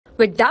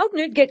With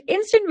Doubtnut, get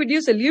instant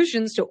video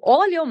solutions to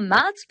all your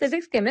maths,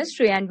 physics,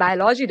 chemistry, and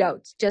biology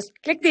doubts. Just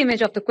click the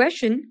image of the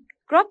question,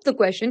 crop the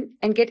question,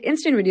 and get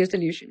instant video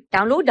solution.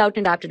 Download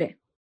Doubtnut app today.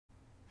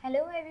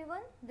 Hello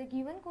everyone, the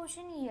given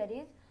question here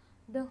is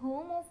the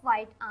home of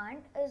white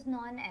ant is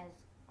known as.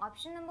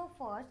 Option number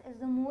first is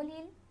the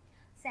molehill,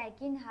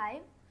 second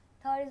hive,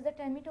 third is the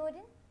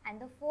termitorium,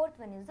 and the fourth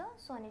one is the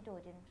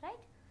sonitorium, right?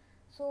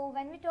 So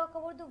when we talk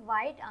about the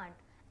white ant,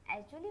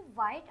 actually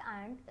white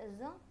ant is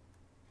a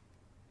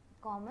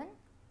common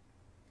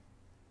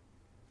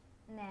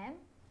name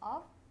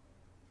of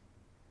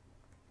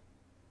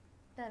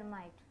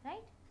termite,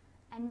 right?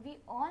 And we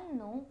all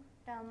know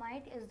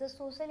termite is the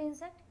social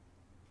insect,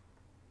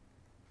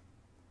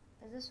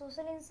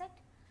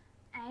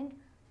 and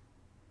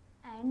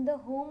the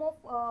home of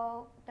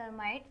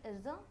termite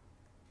is the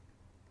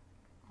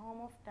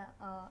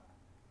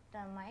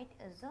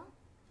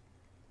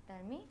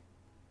termitarium,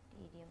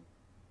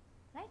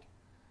 right?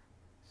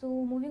 So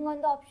moving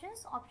on the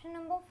options, option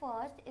number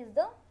first is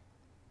the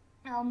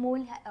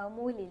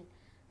molehill.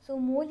 So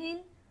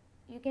molehill,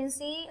 you can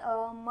see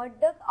mud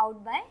dug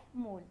out by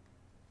mole.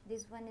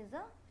 This one is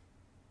a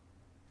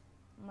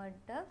mud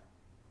dug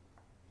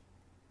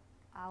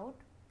out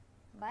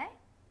by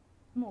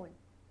mole.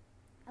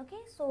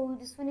 Okay, so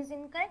this one is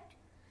incorrect.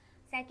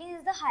 Second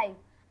is the hive.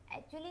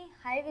 Actually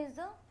hive is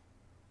the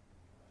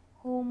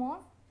home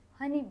of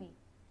honeybee,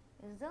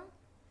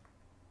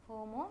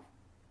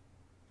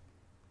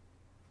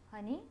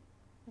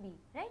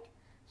 right?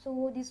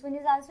 So this one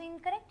is also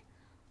incorrect.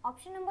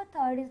 Option number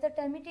third is the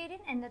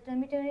termitarium, and the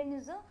termitarium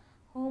is the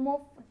home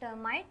of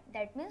termite,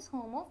 that means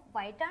home of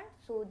white ant.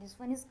 So this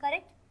one is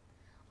correct.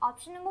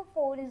 Option number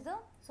 4 is the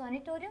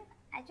sonitorium.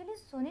 Actually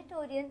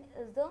sonitorium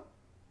is the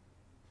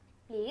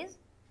place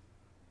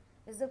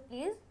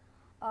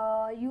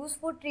used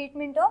for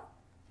treatment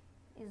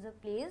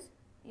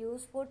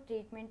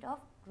of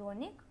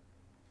chronic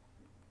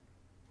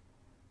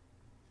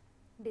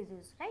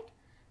disease, right?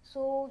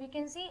 So we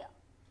can see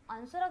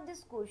answer of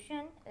this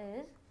question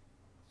is,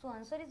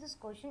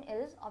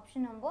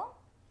 option number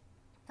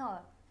 3,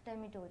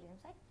 termitorium,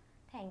 right?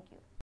 Thank you.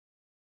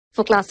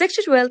 For class 6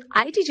 to 12,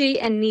 IIT JEE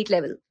and NEET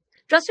level.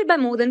 Trusted by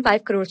more than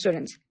 5 crore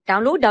students.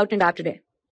 Download Doubtnut app today.